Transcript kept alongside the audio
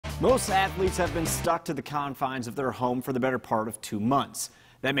Most athletes have been stuck to the confines of their home for the better part of 2 months.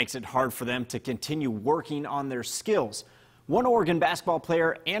 That makes it hard for them to continue working on their skills. One Oregon basketball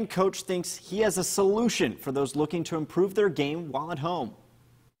player and coach thinks he has a solution for those looking to improve their game while at home.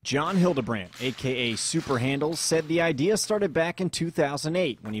 John Hildebrand, a.k.a. Superhandles, said the idea started back in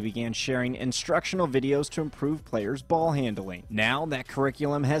 2008 when he began sharing instructional videos to improve players' ball handling. Now that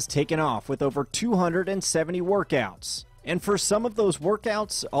curriculum has taken off with over 270 workouts. And for some of those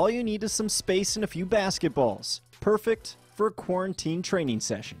workouts, all you need is some space and a few basketballs. Perfect for a quarantine training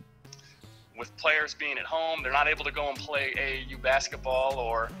session. With players being at home, they're not able to go and play AAU basketball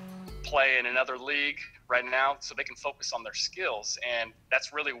or play in another league right now, so they can focus on their skills. And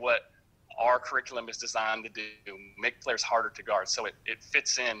that's really what our curriculum is designed to do, make players harder to guard. So it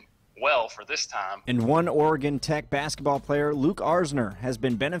fits in well for this time. And one Oregon Tech basketball player, Luke Arzner, has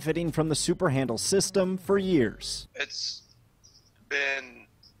been benefiting from the Superhandles system for years. It's been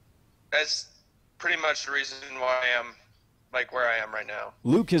pretty much the reason why I am where I am right now.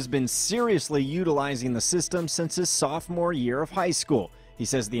 Luke has been seriously utilizing the system since his sophomore year of high school. He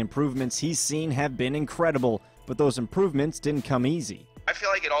says the improvements he's seen have been incredible, but those improvements didn't come easy. I feel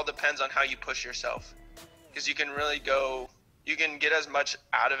like it all depends on how you push yourself, because you can really you can get as much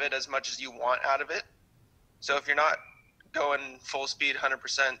out of it as much as you want out of it. So if you're not going full speed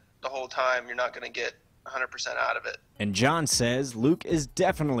 100% the whole time, you're not going to get 100% out of it. And John says Luke is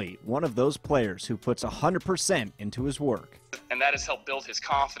definitely one of those players who puts 100% into his work. And that has helped build his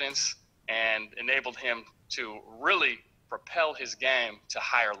confidence and enabled him to really propel his game to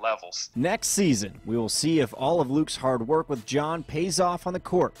higher levels. Next season, we will see if all of Luke's hard work with John pays off on the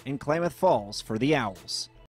court in Klamath Falls for the Owls.